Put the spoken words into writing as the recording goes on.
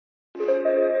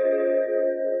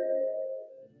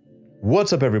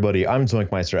What's up, everybody? I'm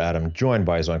ZoinkMeister Adam, joined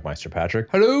by ZoinkMeister Patrick.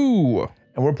 Hello!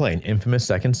 And we're playing Infamous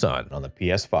Second Son on the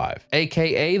PS5.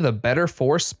 AKA the better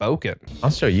Forspoken. I'll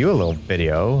show you a little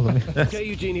video. Okay,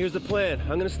 Eugene, here's the plan.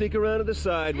 I'm gonna sneak around to the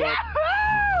side while...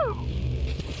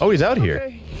 Oh, he's out here.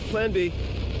 Okay, plan B.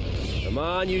 Come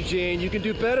on, Eugene, you can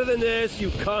do better than this,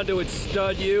 you conduit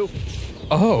stud, you.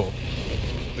 Oh.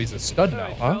 He's a stud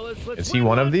now, huh? Fellas, Is he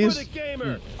one of these?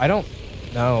 I don't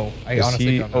know. I Is honestly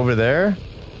he don't know. over there?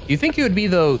 You think he would be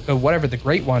the whatever, the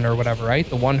great one or whatever, right?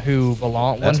 The one who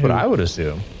belongs. That's what I would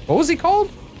assume. What was he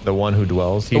called? The one who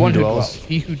dwells. The one who dwells.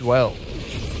 He who dwells.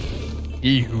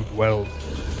 He who dwells.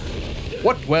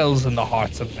 What dwells in the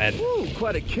hearts of men? Ooh,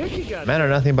 quite a kick you got. Men are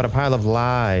nothing but a pile of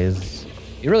lies.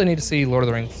 You really need to see Lord of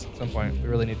the Rings at some point. We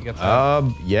really need to get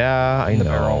that. Yeah, I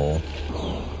know.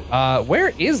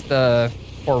 Where is the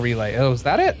core relay? Oh, is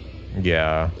that it?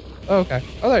 Yeah. Oh, okay.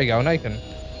 Oh, there you go. Now you can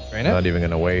train it. Not even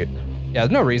gonna wait. Yeah,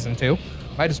 there's no reason to.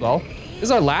 Might as well. This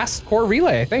is our last core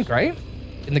relay, I think, right?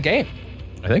 In the game.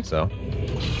 I think so.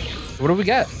 So what do we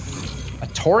get? A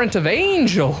torrent of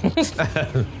angels.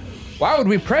 Why would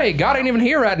we pray? God ain't even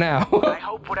here right now. I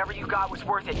hope whatever you got was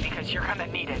worth it because you're gonna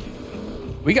need it.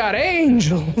 We got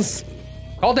angels.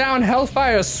 Call down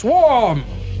Hellfire Swarm.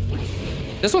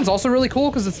 This one's also really cool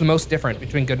because it's the most different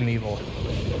between good and evil.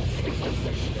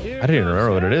 I didn't even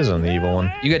remember what it is on the evil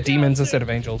one. You get demons instead of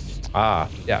angels. Ah.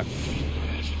 Yeah.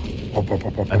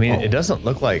 I mean, it doesn't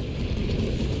look like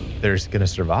they're gonna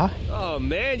survive. Oh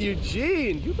man,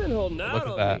 Eugene, you've been holding out Look at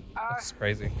on that. me. That's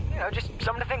crazy. You know, just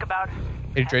something to think about.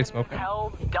 Hey, Dre smoking.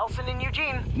 Hell, Delsin and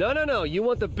Eugene. No. You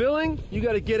want the billing? You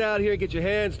gotta get out here and get your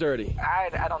hands dirty. I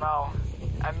don't know.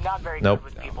 I'm not very Nope.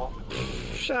 good with people.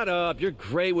 Shut up. You're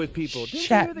great with people. Didn't you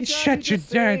Shut- hear the guy shut you your just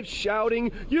saved dirt.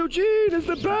 shouting, Eugene is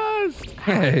the best.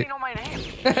 How do you know my name?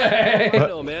 I don't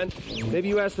know, man. Maybe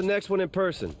you ask the next one in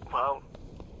person. Well,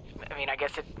 I mean, I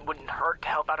guess it wouldn't hurt to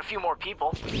help out a few more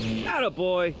people.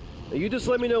 Attaboy. Now you just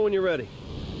let me know when you're ready.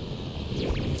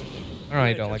 I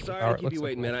really don't I'm like the sorry power. to It keep looks you like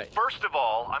waiting, man. First of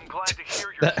all, I'm glad to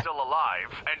hear you're still alive.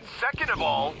 And second of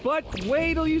all, But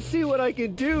wait till you see what I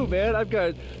can do, man. I've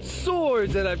got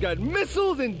swords and I've got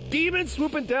missiles and demons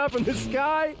swooping down from the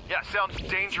sky. yeah, sounds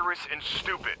dangerous and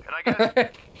stupid. And I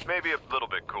guess maybe a little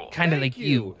bit cool. kind of Thank like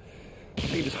you. I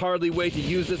can just hardly wait to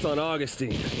use this on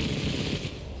Augustine.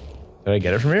 Did I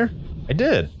get it from here? I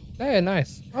did. Hey,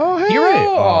 nice. Oh, hey.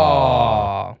 Hero!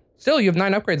 Aw. Aw. Still, you have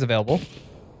 9 upgrades available.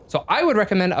 So I would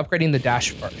recommend upgrading the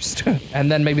dash first, and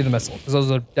then maybe the missile, because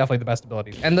those are definitely the best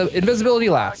abilities. And the invisibility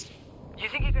last, You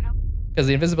think you can help? because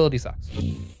the invisibility sucks.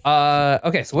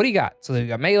 Okay, so what do you got? So you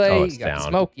got melee, Oh, you it's got down.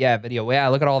 smoke, yeah, video, yeah,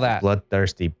 look at all that.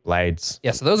 Bloodthirsty blades.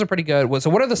 Yeah, so those are pretty good. So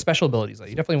what are the special abilities though?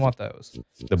 You definitely want those.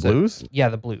 The blues Yeah,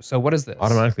 the blue. So what is this?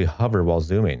 automatically hover while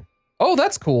zooming. Oh,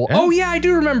 that's cool. Yeah. Oh yeah, I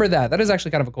do remember that. That is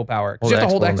actually kind of a cool power. 'Cause you have to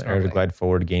hold X on air to normally. glide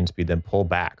forward, gain speed, then pull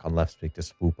back on left stick to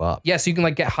swoop up. Yeah, so you can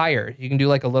like get higher. You can do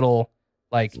like a little,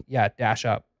 like, yeah, dash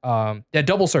up. Yeah,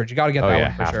 double surge. You got to get Oh that yeah,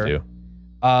 one for have sure.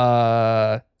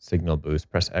 to. Signal boost.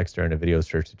 Press X during a video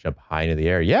search to jump high into the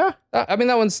air. Yeah. I mean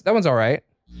that one's all right.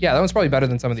 Yeah, that one's probably better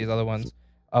than some of these other ones.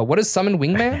 What is summon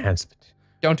Wingman? Enhanced.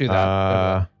 Don't do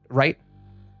that. Right.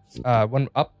 One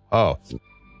up. Oh.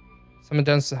 Summon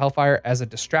does Hellfire as a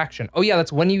distraction. Oh yeah,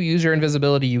 that's when you use your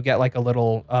invisibility, you get like a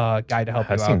little guy to help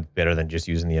That you out. seems better than just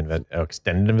using the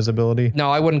extended invisibility. No,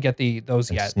 I wouldn't get those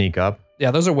And yet. sneak up. Yeah,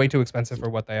 those are way too expensive for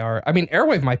what they are. I mean,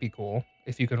 Airwave might be cool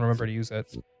if you can remember to use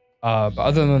it. But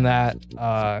other than that,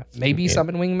 maybe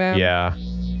summon Wingman. Yeah.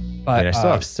 But I mean, I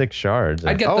still have 6 shards.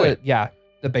 I'd get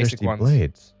the basic Thirsty ones.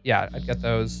 blades. Yeah, I'd get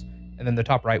those. And then the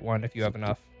top right one, if you have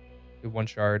enough. Do 1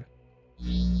 shard.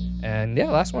 And yeah,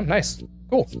 last one. Nice.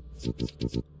 Cool.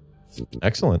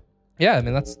 Excellent. Yeah, I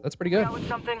mean, that's pretty good. Out with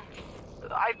something?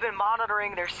 I've been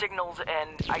monitoring their signals,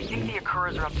 and I think the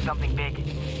Occurs are up to something big.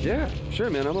 Yeah, sure,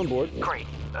 man. I'm on board. Great.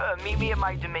 Meet me at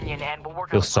my Dominion, and we'll work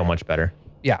out Feels a so plan. much better.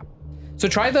 Yeah. So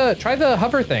try the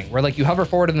hover thing, where like you hover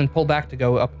forward and then pull back to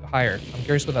go up higher. I'm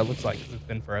curious what that looks like, because it's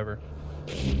been forever.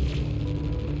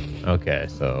 Okay,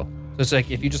 so So it's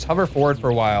like, if you just hover forward for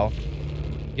a while,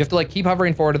 you have to like keep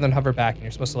hovering forward and then hover back, and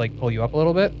you're supposed to like pull you up a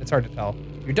little bit. It's hard to tell.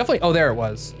 You're definitely, oh, there it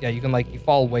was. Yeah, you can like, you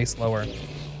fall way slower.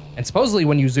 And supposedly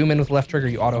when you zoom in with left trigger,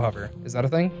 you auto hover. Is that a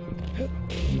thing?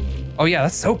 Oh yeah,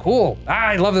 that's so cool. Ah,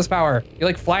 I love this power. You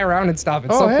like fly around and stuff.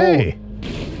 It's so hey.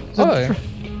 cool. Oh, yeah.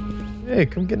 Hey,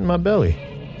 come get in my belly.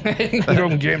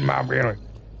 Don't get my belly.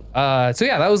 So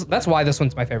yeah, that's why this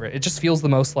one's my favorite. It just feels the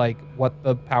most like what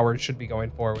the power should be going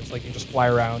for. It's like you just fly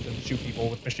around and shoot people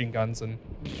with machine guns and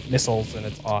missiles, and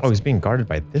it's awesome. Oh, he's being guarded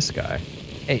by this guy.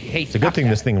 Hey, It's a good thing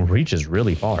this thing reaches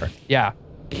really far. Yeah.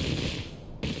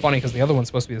 funny because the other one's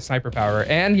supposed to be the sniper power,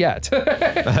 and yet.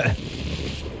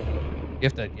 You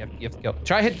have to kill.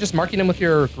 Try just marking him with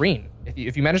your green.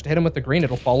 If you manage to hit him with the green,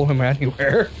 it'll follow him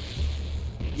anywhere.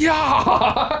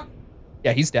 Yeah!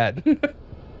 Yeah, he's dead.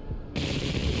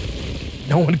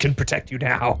 No one can protect you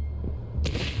now.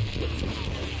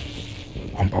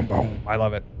 Boom, boom, boom. I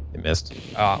love it. They missed.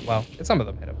 Well, some of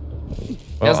them hit him.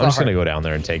 Well, I'm just gonna go down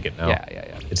there and take it now.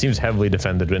 Yeah. It seems heavily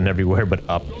defended and everywhere but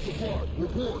up.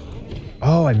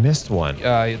 Oh, I missed one.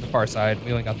 The far side.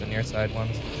 We only got the near side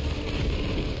ones.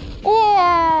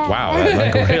 Wow, that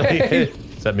like really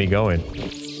set me going.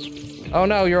 Oh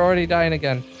no, you're already dying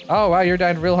again. Oh wow, you're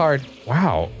dying real hard.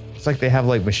 Wow, it's like they have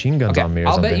like machine guns on me or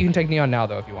I'll something. bet you can take Neon now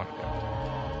though if you want to.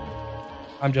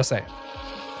 I'm just saying.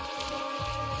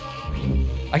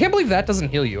 I can't believe that doesn't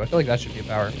heal you. I feel like that should be a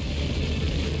power.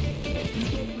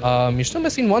 You're still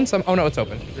missing one. Oh no, it's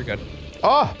open. You're good.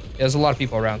 Oh, yeah, there's a lot of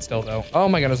people around still though. Oh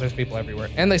my goodness, there's people everywhere,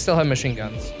 and they still have machine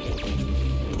guns.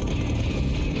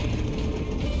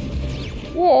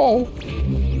 Whoa!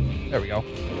 There we go.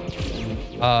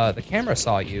 The camera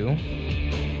saw you.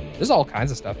 There's all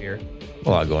kinds of stuff here. a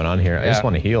lot going on here. I just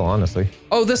want to heal, honestly.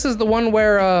 Oh, this is the one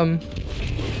where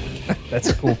that's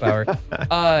a cool power.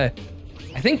 I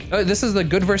think this is the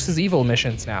good versus evil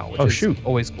missions now, which is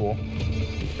always cool.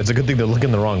 It's a good thing they're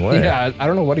looking the wrong way. Yeah, I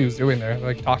don't know what he was doing there,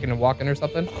 like talking and walking or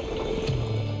something.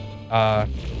 We'll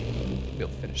be able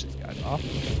to finish these guys off.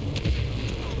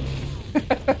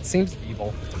 Seems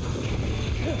evil.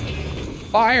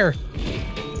 Fire!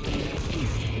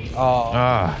 Oh.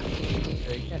 Ah. Yeah,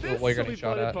 you can't do it while you're getting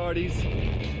shot at.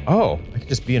 Oh, I could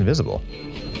just be invisible.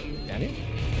 Can you?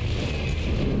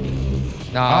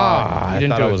 Nah, I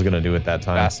thought I was gonna do it that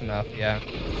time. Fast enough, yeah.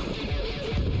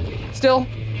 Still.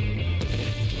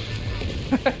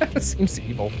 It seems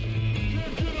evil.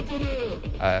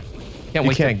 Can't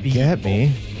wait to be get evil.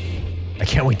 me. I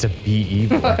can't wait to be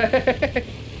evil.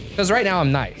 Because right now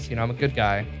I'm nice, you know, I'm a good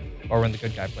guy. Or when the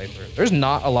good guy playthrough. There's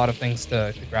not a lot of things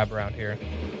to grab around here.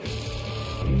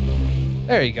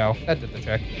 There you go. That did the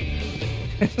trick.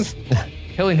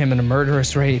 Killing him in a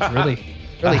murderous rage really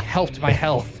helped my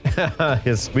health.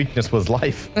 His weakness was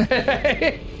life.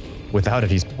 Without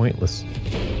it, he's pointless.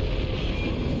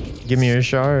 Give me your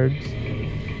shards.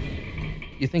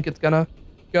 You think it's gonna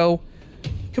go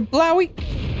kablowie?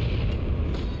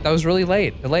 That was really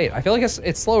delayed. I feel like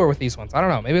it's slower with these ones. I don't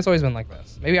know. Maybe it's always been like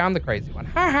this. Maybe I'm the crazy one.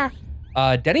 Haha.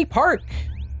 Denny Park.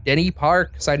 Denny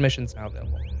Park. Side missions now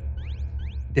available.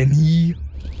 Denny.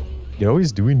 You're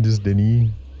always doing this,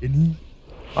 Denny. Denny.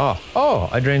 Oh,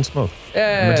 I drained smoke. I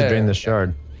meant to drain this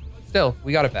shard. Still,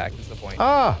 we got it back, is the point.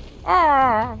 That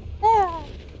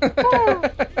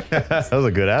was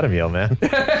a good Adam yell, man.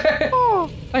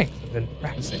 Thanks, I've been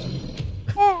practicing.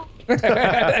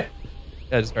 That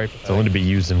is very pathetic. It's only to be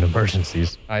used in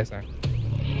emergencies. I see.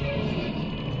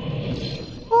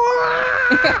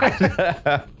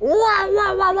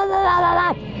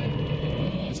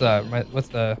 What's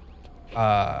the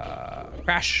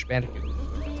Crash Bandicoot? I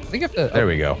think you have to. There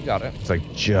we go. You got it. It's like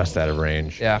just out of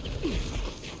range. Yeah.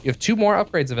 You have 2 more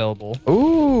upgrades available.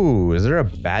 Ooh, is there a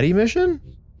baddie mission?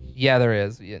 Yeah, there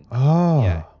is. Yeah, Oh.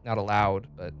 yeah, not allowed,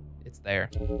 but it's there.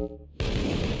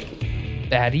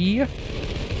 Baddie.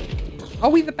 Are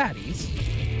we the baddies?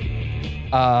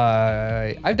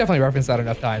 I've definitely referenced that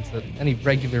enough times that any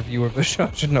regular viewer of the show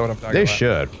should know what I'm talking They about.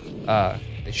 should.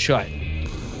 They should.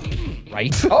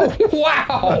 Right? Oh,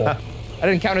 wow! I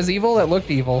didn't count as evil. That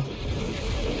looked evil.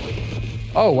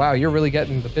 Oh, wow, you're really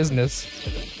getting the business.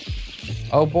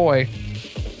 Oh, boy.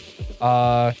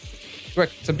 Quick,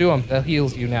 subdue him. That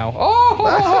heals you now.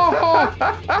 Oh!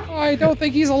 I don't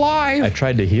think he's alive. I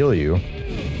tried to heal you.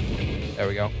 There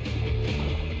we go.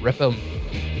 Rip him.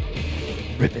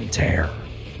 Rip and tear.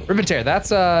 Rip and tear.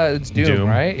 That's it's Doom,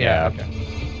 right? Yeah.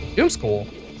 Okay. Doom's cool.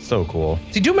 So cool.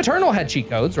 See, Doom Eternal had cheat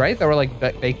codes, right? That were like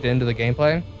baked into the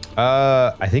gameplay.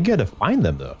 I think you had to find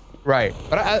them though. Right.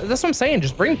 But that's what I'm saying.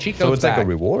 Just bring cheat codes So it's back. like a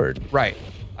reward. Right.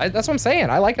 That's what I'm saying.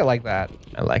 I like it like that.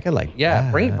 I like it like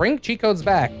Yeah. that. Bring cheat codes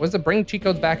back. What's the bring cheat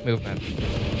codes back movement?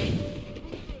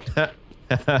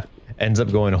 Ends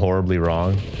up going horribly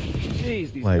wrong.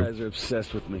 Jeez, these guys are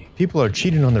obsessed with me. People are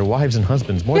cheating on their wives and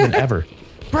husbands more than ever.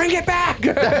 Bring it back!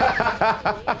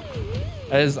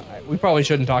 We probably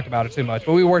shouldn't talk about it too much,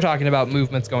 but we were talking about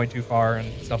movements going too far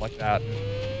and stuff like that.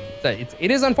 It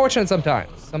is unfortunate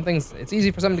sometimes. It's easy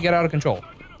for something to get out of control.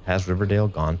 Has Riverdale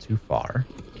gone too far?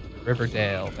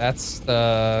 Riverdale, that's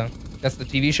the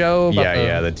TV show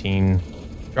about the teen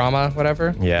drama,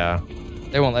 whatever. Yeah.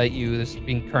 They won't let you. This is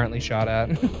being currently shot at.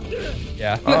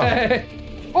 Yeah.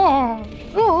 Oh.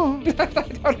 I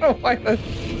don't know why.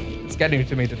 It's getting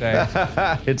to me today.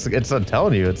 I'm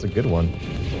telling you, it's a good one.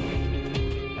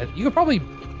 You could probably...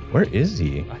 Where is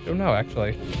he? I don't know,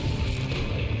 actually.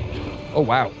 Oh,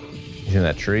 wow. He's in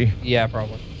that tree? Yeah,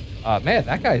 probably. Man,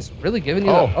 that guy's really giving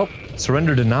you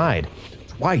Surrender denied.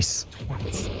 Twice.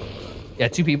 Yeah,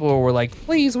 2 people were like,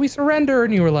 please, we surrender.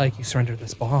 And you were like, you surrendered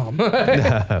this bomb.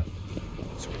 Surrender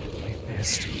my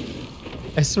fist.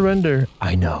 I surrender.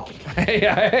 I know.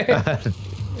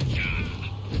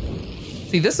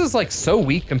 See, this is like so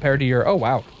weak compared to your,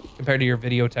 compared to your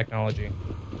video technology.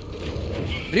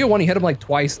 Video 1, you hit him like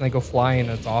twice and they go flying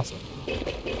and it's awesome.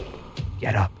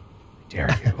 Get up. I dare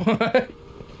you. I'm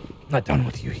not done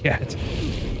with you yet.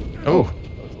 Oh.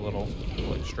 That was a little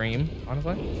extreme,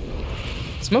 honestly.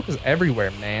 Smoke is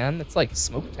everywhere, man. It's like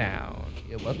Smoketown.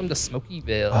 Yeah, welcome to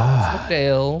Smokyville.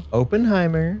 Smokedale.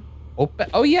 Oppenheimer.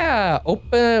 Oh yeah,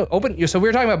 open. So we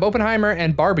were talking about Oppenheimer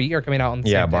and Barbie are coming out on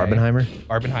the same day.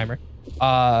 Barbenheimer.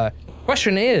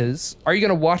 Question is, are you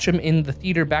gonna watch them in the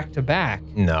theater back to back?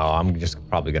 No, I'm just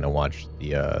probably gonna watch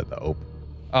the Ope.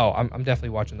 Oh, I'm definitely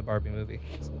watching the Barbie movie.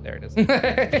 There it is.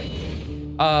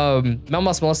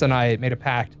 Melissa and I made a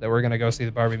pact that we're gonna go see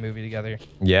the Barbie movie together.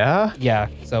 Yeah? Yeah.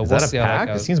 So is we'll that see a how pact?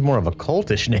 that goes. It seems more of a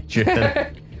cultish nature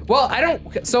than... Well, I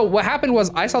don't. So what happened was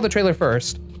I saw the trailer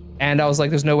first, and I was like,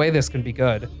 "There's no way this can be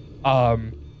good."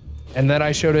 And then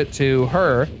I showed it to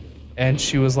her, and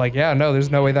she was like, "Yeah, no, there's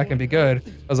no way that can be good."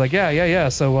 I was like, "Yeah."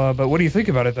 So, but what do you think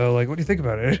about it though? Like, what do you think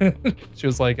about it? She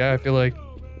was like, I feel like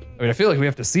we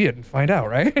have to see it and find out,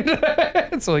 right?"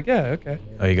 So like, yeah, okay.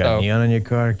 Oh, you got neon in your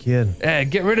car, kid?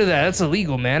 Get rid of that. That's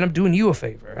illegal, man. I'm doing you a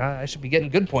favor. I should be getting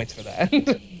good points for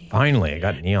that. Finally, I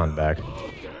got neon back.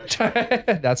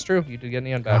 That's true. You did get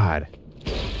neon back.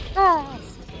 God.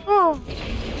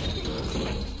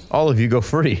 All of you go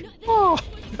free.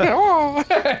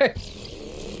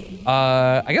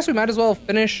 I guess we might as well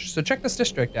finish. So check this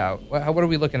district out. What are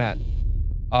we looking at?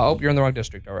 Oh, you're in the wrong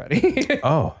district already.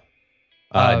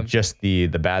 Just the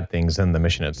bad things in the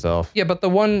mission itself. Yeah, but the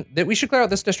one that we should clear out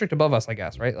this district above us, I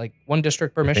guess, right? Like 1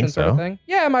 district per mission sort of thing.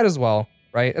 Yeah, might as well,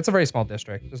 right? It's a very small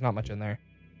district. There's not much in there.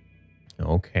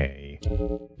 Okay.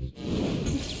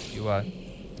 You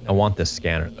I want this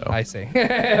scanner though. I see.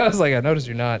 I was like, I noticed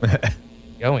you're not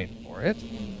going for it.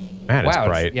 Man, it's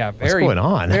bright. Yeah, what's going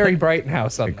on? Very bright now.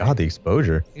 Something. God, the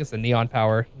exposure. I think it's the neon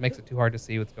power. It makes it too hard to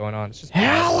see what's going on. It's just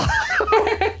hell.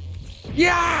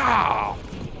 Yeah.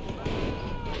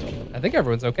 I think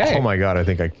everyone's okay. Oh my God, I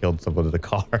think I killed someone in the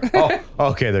car. Oh,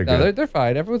 okay, they're good. No, they're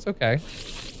fine. Everyone's okay.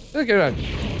 They're good.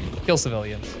 Kill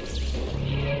civilians.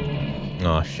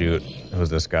 Oh shoot, it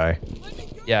was this guy.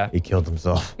 Yeah. He killed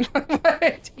himself.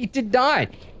 What? He did not.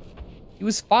 He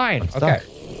was fine. Okay.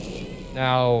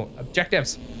 Now,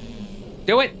 objectives.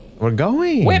 Do it. We're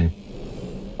going. Whip.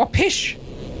 What pish?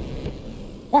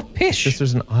 What pish? Just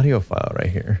there's an audio file right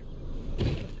here.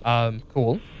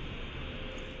 Cool.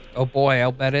 Oh boy,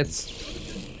 I'll bet it's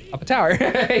up a tower.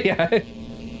 Yeah.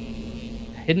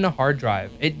 Hidden a hard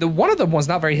drive. One of them was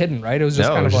not very hidden, right? It was just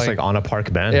kind of like on a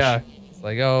park bench. Yeah. It's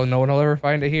like, oh, no one will ever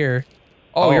find it here.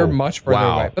 Oh, you're much further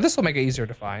away. But this will make it easier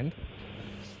to find.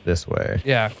 This way.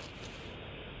 Yeah.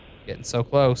 Getting so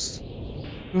close.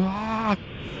 Ah.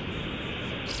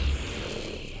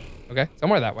 Okay,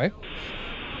 somewhere that way.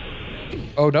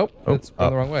 Oh, nope. It's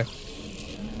going the wrong way.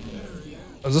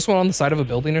 Was this one on the side of a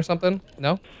building or something?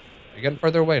 No? You're getting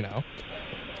further away now.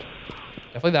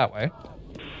 Definitely that way.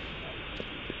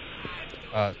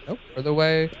 Nope. Further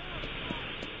away.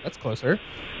 That's closer.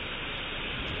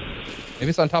 Maybe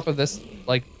it's on top of this,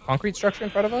 like, concrete structure in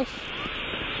front of us?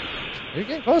 You're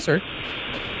getting closer.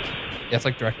 Yeah, it's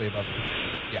like directly above you.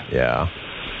 Yeah. Yeah.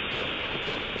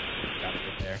 Gotta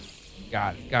get there.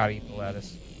 Gotta eat the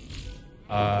lettuce.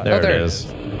 There it is.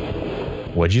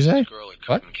 What'd you say? Girl at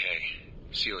Cotton K,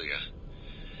 Celia.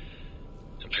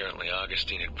 Apparently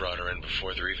Augustine had brought her in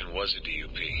before there even was a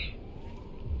DUP.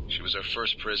 She was our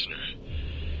first prisoner.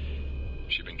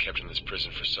 She'd been kept in this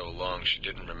prison for so long, she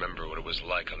didn't remember what it was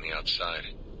like on the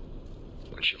outside.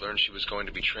 When she learned she was going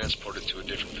to be transported to a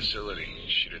different facility,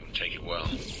 she didn't take it well.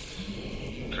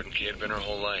 Cotton K had been her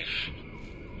whole life.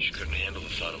 She couldn't handle the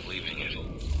thought of leaving it,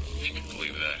 if you can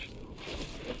believe that.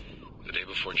 The day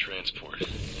before transport,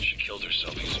 she killed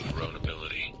herself using her own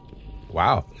ability.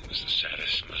 Wow. It was the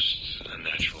saddest, most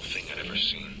unnatural thing I'd ever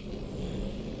seen.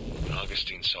 When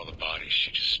Augustine saw the body,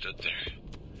 she just stood there.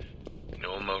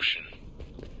 No emotion.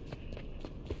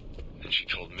 And she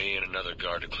told me and another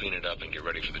guard to clean it up and get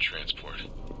ready for the transport.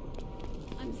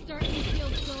 I'm starting to feel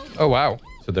so... Oh, wow.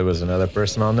 So there was another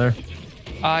person on there?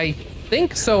 I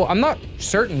think so. I'm not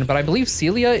certain, but I believe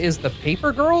Celia is the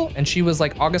paper girl, and she was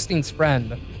like Augustine's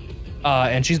friend.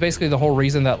 And she's basically the whole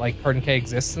reason that like Carton K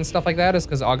exists and stuff like that is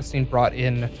because Augustine brought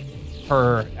in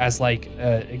her as like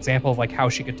an example of like how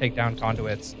she could take down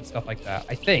conduits and stuff like that.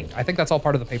 I think that's all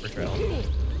part of the paper trail.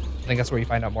 I think that's where you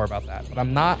find out more about that, but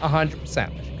I'm not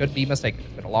 100%. I could be mistaken.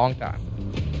 It's been a long time.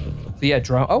 So yeah,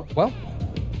 drone. Oh well,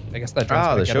 I guess that drone's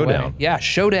gonna the get showdown. away. Yeah,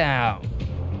 showdown.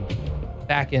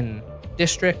 Back in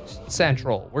District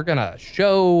Central, we're gonna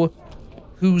show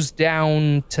who's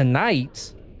down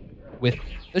tonight with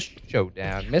the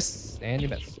showdown. Miss and you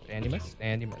miss, and you miss,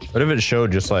 and you miss. What if it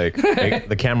showed just like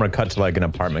the camera cut to like an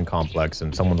apartment complex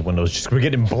and someone's windows just were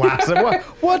getting blasted?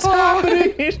 What's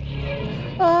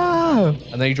happening? Ah,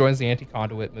 And then he joins the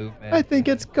anti-conduit movement. I think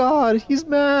it's God. He's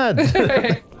mad.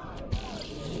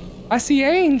 I see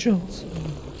angels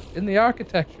in the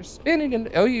architecture spinning. And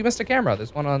oh, you missed a camera.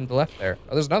 There's one on the left there.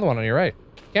 Oh, there's another one on your right.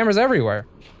 Cameras everywhere.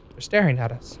 They're staring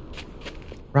at us.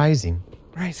 Rising.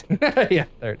 Rising. Yeah,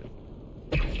 there it is.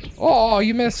 Oh,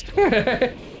 you missed.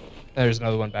 There's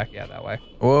another one back. Yeah, that way.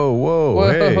 Whoa, whoa,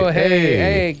 Whoa, hey,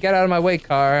 hey, get out of my way,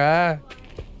 car.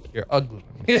 You're ugly.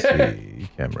 Let's see.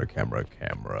 Camera.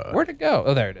 Where'd it go?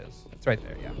 Oh, there it is. It's right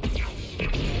there, yeah.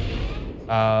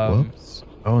 Whoops.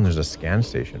 Oh, and there's a scan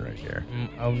station right here.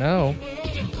 Oh, no.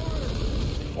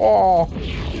 Oh.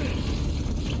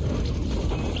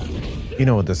 You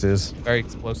know what this is. Very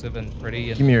explosive and pretty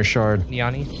and Give me your shard.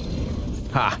 neon-y.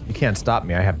 Ha! You can't stop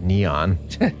me. I have neon.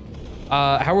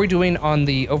 How are we doing on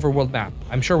the overworld map?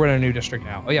 I'm sure we're in a new district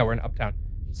now. Oh yeah, we're in Uptown.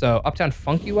 So Uptown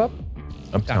funk you up?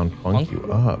 Uptown funk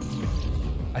you up.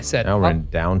 I said Now we're up. in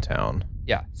downtown.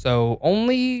 Yeah, so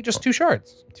only just 2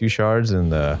 shards. 2 shards in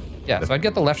the... Yeah, so I'd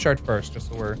get the left shard first, just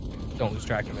so don't lose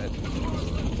track of it.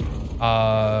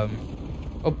 Oh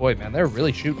boy, man, they're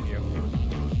really shooting you.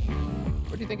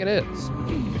 Where do you think it is?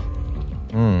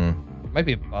 Might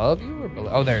be above you or below?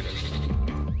 Oh, there it is.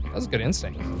 That was a good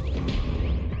instinct.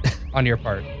 On your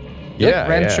part. You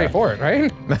ran straight forward,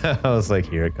 right? I was like,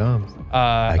 here it comes.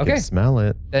 I okay. can smell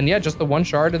it. Then yeah, just the 1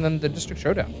 shard and then the district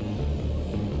showdown.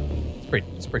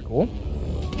 It's pretty cool.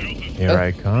 Here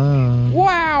I come.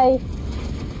 Wow!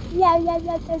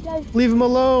 Leave him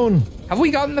alone. Have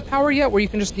we gotten the power yet where you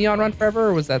can just neon run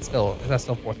forever, or is that still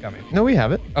forthcoming? No, we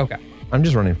have it. Okay. I'm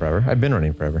just running forever. I've been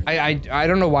running forever. I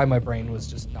don't know why my brain was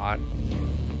just not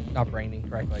braining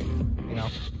correctly, you know.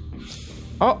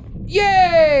 Oh,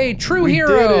 Yay! True we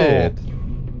hero. did it.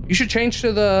 You should change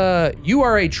to the you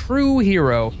are a true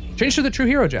hero. Change to the true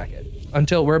hero jacket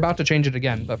until we're about to change it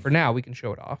again, but for now we can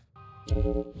show it off.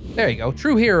 There you go.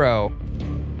 True hero.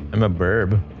 I'm a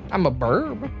burb. I'm a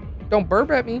burb. Don't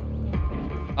burb at me.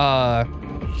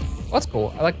 That's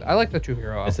cool. I like the true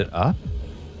hero. Is it up?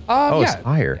 Yeah. It's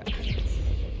higher.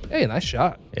 Hey, nice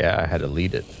shot. Yeah, I had to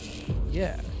lead it.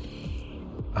 Yeah.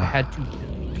 I had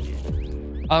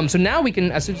to. So now we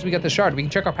can, as soon as we get the shard, we can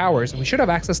check our powers, and we should have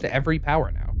access to every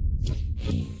power now.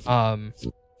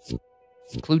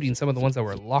 Including some of the ones that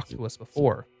were locked to us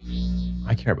before.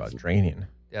 I care about draining.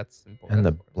 That's important. And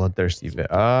the bloodthirsty bit.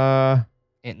 No,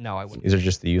 I wouldn't. These are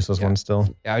just the useless ones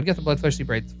still? Yeah, I'd get the bloodthirsty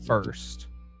braids first.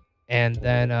 And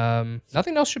then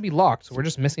nothing else should be locked, so we're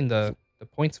just missing the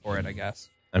points for it, I guess.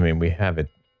 I mean, we have it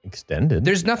extended.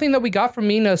 There's nothing that we got from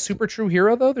being a super true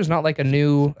hero, though? There's not like a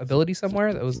new ability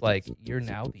somewhere that was like, you're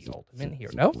now the ultimate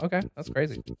hero. No? Okay, that's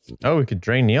crazy. Oh, we could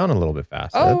drain neon a little bit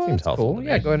faster. Oh, that seems that's helpful. cool.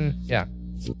 Yeah, go ahead and, yeah.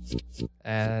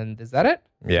 And is that it?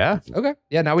 Yeah. Okay.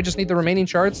 Yeah, now we just need the remaining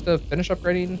shards to finish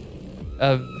upgrading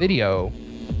video.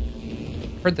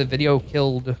 Heard the video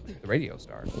killed the radio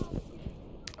star.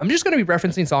 I'm just going to be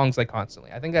referencing songs like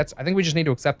constantly. I think we just need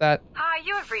to accept that. Hi,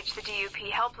 you have reached the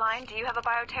DUP helpline. Do you have a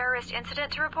bioterrorist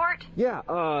incident to report?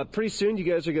 Yeah, pretty soon you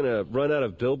guys are gonna run out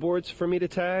of billboards for me to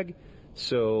tag,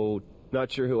 so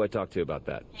not sure who I talked to about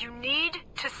that. You need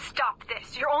to stop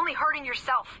this. You're only hurting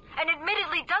yourself, and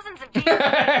admittedly dozens of people.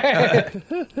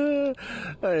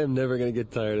 I am never gonna get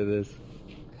tired of this.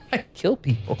 I kill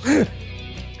people.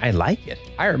 I like it.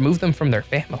 I remove them from their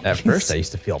families. At first, I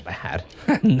used to feel bad.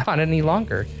 Not any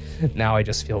longer. Now I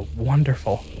just feel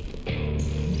wonderful.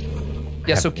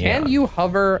 Yeah, so can you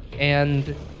hover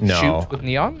and shoot with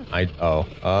neon?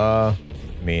 I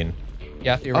mean.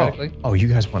 Yeah, theoretically. Oh, you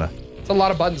guys want to. It's a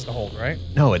lot of buttons to hold, right?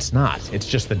 No, it's not. It's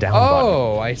just the down button.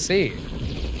 Oh, I see.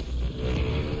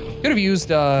 Could have used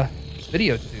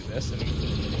video to do this.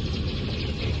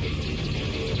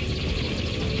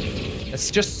 It's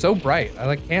just so bright.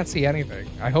 I can't see anything.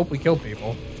 I hope we killed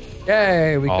people.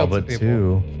 Yay, we killed some people.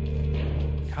 All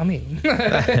but 2. Coming.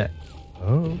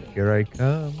 Oh, here I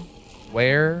come.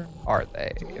 Where are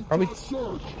they? Probably.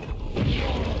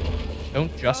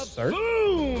 Don't just search.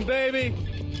 Boom, baby!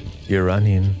 You're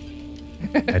running.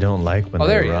 I don't like when Oh,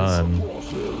 there they he is. run.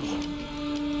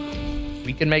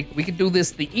 We can do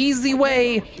this the easy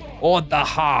way or the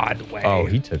hard way. Oh,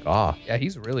 he took off. Yeah,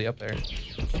 he's really up there.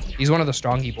 He's one of the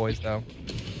strongy boys, though.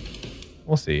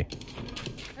 We'll see.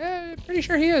 Pretty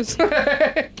sure he is.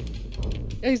 Yeah,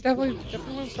 he's definitely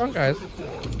one of the strong guys.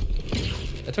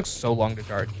 It took so long to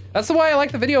charge. That's why I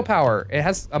like the video power. It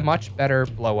has a much better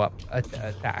blow up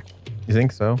attack. You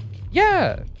think so?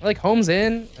 Yeah, it like homes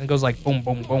in and goes like boom,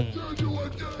 boom, boom.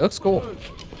 It looks cool.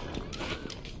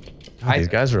 God, these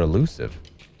guys are elusive.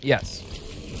 Yes.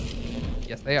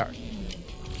 Yes, they are.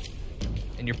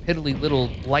 And your piddly little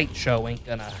light show ain't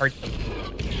gonna hurt them.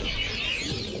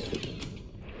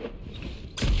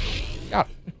 Got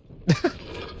it.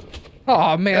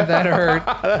 Oh man, that hurt.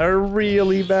 That hurt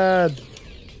really bad.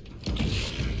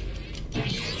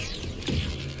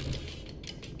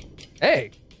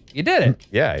 Hey, you did it.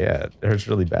 Yeah, it hurts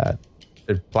really bad.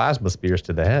 They're plasma spears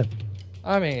to the head.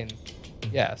 I mean,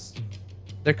 yes.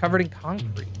 They're covered in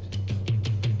concrete.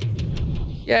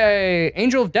 Yay!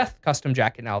 Angel of Death custom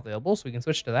jacket now available, so we can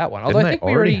switch to that one. Although Didn't I think I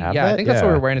we already already, have yeah, I that? think that's what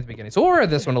we Yeah. were wearing at the beginning. So we'll wear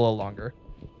this one a little longer.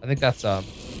 I think that's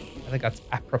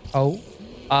apropos.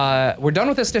 We're done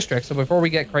with this district, so before we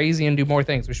get crazy and do more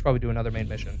things, we should probably do another main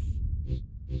mission.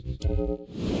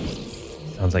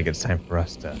 Sounds like it's time for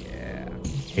us to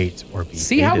hate or be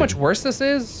See how hated. much worse this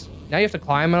is? Now you have to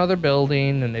climb another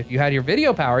building, and if you had your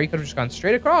video power, you could have just gone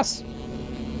straight across.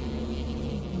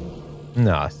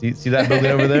 Nah, see that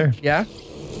building over there? Yeah.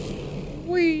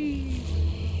 Whee!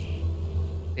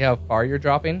 See how far you're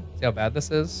dropping? See how bad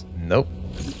this is? Nope.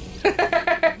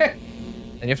 Then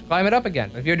you have to climb it up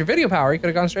again. If you had your video power, you could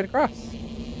have gone straight across.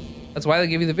 That's why they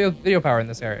give you the video power in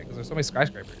this area, because there's so many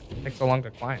skyscrapers. It takes so long to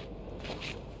climb.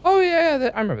 Oh yeah,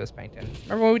 I remember this painting.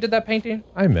 Remember when we did that painting?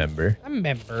 I remember. I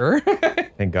remember.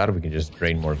 Thank God we can just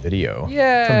drain more video.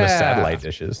 Yeah. From the satellite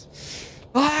dishes.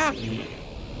 Ah!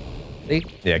 See?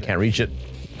 Yeah, I can't reach it.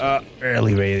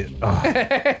 Barely made it. Oh.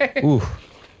 Ooh.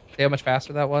 See how much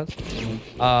faster that was?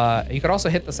 You could also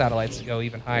hit the satellites to go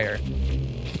even higher.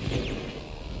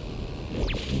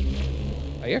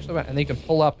 Oh, you actually went, and then you can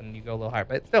pull up and you go a little higher.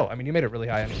 But still, I mean, you made it really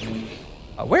high.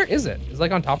 Where is it? Is it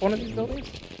like on top of one of these buildings?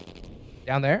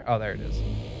 Down there? Oh, there it is.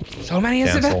 So many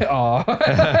innocent. Oh.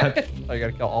 Oh, you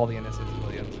gotta kill all the innocent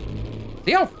civilians.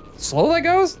 See how slow that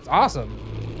goes? It's awesome.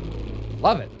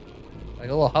 Love it. Like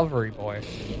a little hovery boy.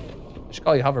 I should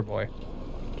call you Hover Boy.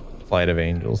 Flight of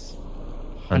Angels.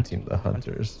 Hunting the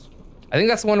Hunters. I think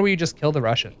that's the one where you just kill the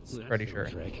Russians. Pretty sure.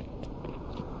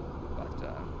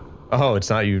 Oh, it's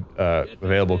not you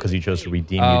available because you chose to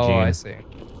redeem Oh, Eugene. I see.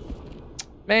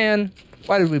 Man,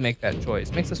 why did we make that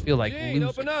choice? Makes us feel like Gene,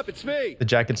 losers. open up, it's me. The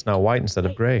jacket's now white instead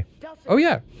of gray. Oh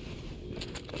yeah.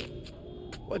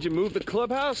 What'd you move the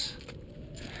clubhouse?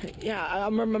 Yeah,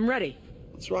 I'm ready.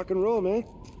 Let's rock and roll, man.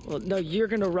 Well, no, you're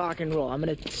gonna rock and roll. I'm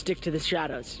gonna stick to the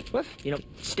shadows. What? You know,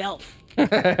 stealth.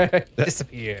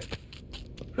 Disappeared.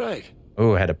 Right.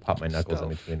 Oh, I had to pop my knuckles in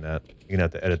between that. You're gonna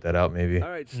have to edit that out, maybe. All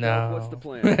right, Steph, No. what's the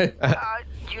plan?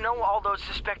 You know all those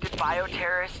suspected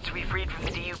bioterrorists we freed from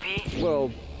the DUP?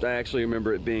 Well, I actually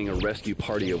remember it being a rescue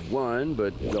party of one,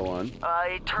 but go on.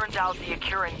 It turns out the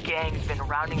Akuran gang's been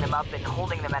rounding them up and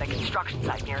holding them at a construction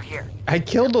site near here. I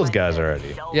killed those guys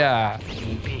already. Yeah.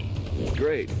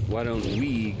 Great. Why don't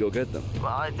we go get them?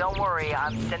 Don't worry,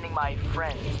 I'm sending my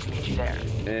friends to meet you there.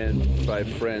 And by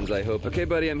friends, I hope. Okay,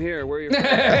 buddy, I'm here. Where are your friends?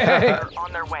 They're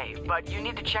on their way, but you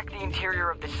need to check the interior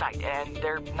of the site, and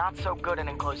they're not so good in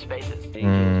enclosed spaces.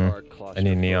 Angels are I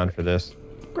need neon for this.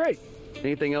 Great.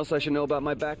 Anything else I should know about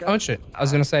my backup? Oh shit. I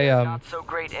was gonna say, Not so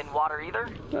great in water either.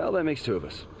 Well, that makes two of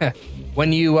us.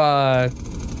 when you go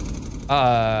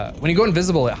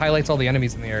invisible, it highlights all the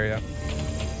enemies in the area.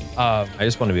 I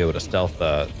just want to be able to stealth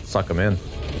suck them in.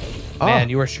 Man,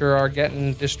 you sure are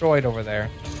getting destroyed over there.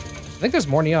 I think there's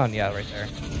more neon, yeah, right there.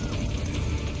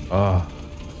 Oh.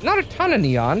 Not a ton of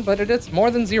neon, but it's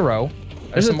more than zero.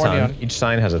 There's a some more ton. neon. Each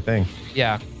sign has a thing.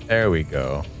 Yeah. There we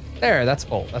go. There, that's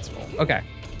full. That's full. Okay.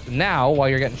 So now, while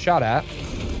you're getting shot at,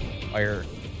 while you're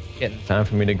getting Time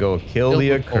for me to go kill the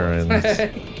filled with bullets.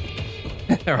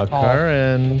 occurrence. They're all,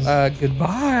 Occurrence.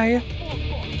 goodbye.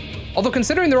 Although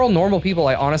considering they're all normal people,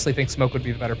 I honestly think smoke would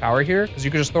be the better power here, because you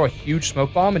could just throw a huge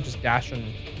smoke bomb and just dash and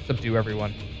subdue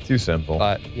everyone. Too simple.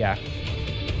 But yeah.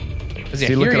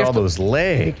 See, look at all those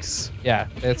legs. Yeah,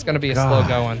 it's gonna be a slow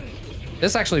going.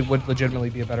 This actually would legitimately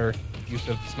be a better use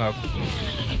of smoke.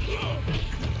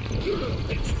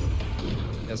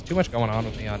 There's too much going on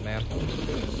with Neon, man.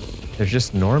 They're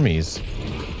just normies.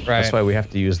 Right. That's why we have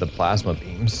to use the plasma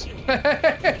beams.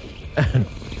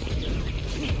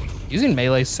 Using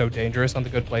melee is so dangerous on the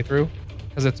good playthrough,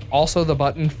 because it's also the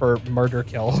button for murder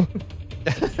kill.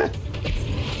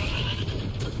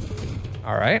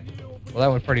 All right. Well,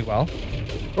 that went pretty well.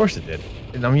 Of course it did.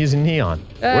 And I'm using neon.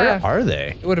 Where are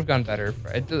they? It would have gone better.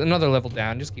 Another level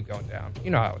down. Just keep going down.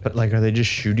 You know how it is. But like, are they just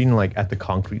shooting like at the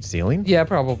concrete ceiling? Yeah,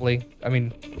 probably. I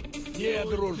mean.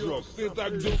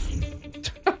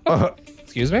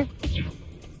 Excuse me?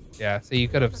 Yeah, so you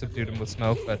could have subdued him with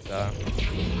smoke, but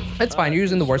it's fine. You're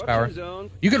using the worst power.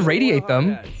 You could radiate them.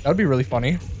 That would be really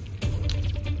funny.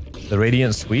 The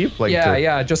radiant sweep? Like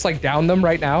yeah, just like down them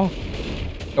right now.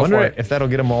 I wonder if that'll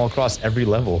get them all across every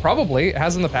level. Probably. It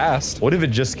has in the past. What if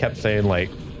it just kept saying like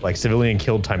civilian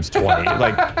killed times 20?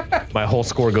 Like my whole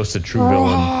score goes to true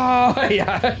villain. Oh,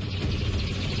 yeah.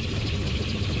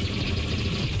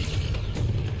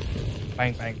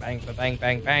 Bang, bang, bang, bang,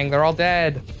 bang, bang. They're all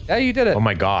dead. Yeah, you did it. Oh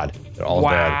my God. They're all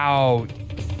dead. Wow.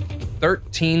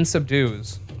 13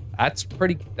 subdues. That's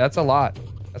a lot.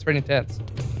 That's pretty intense.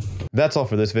 That's all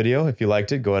for this video. If you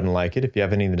liked it, go ahead and like it. If you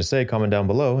have anything to say, comment down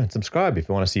below and subscribe if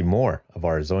you want to see more of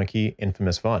our Zoinky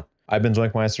infamous fun. I've been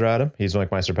ZoinkMeister Adam. He's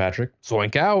ZoinkMeister Patrick.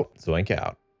 Zoink out. Zoink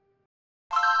out.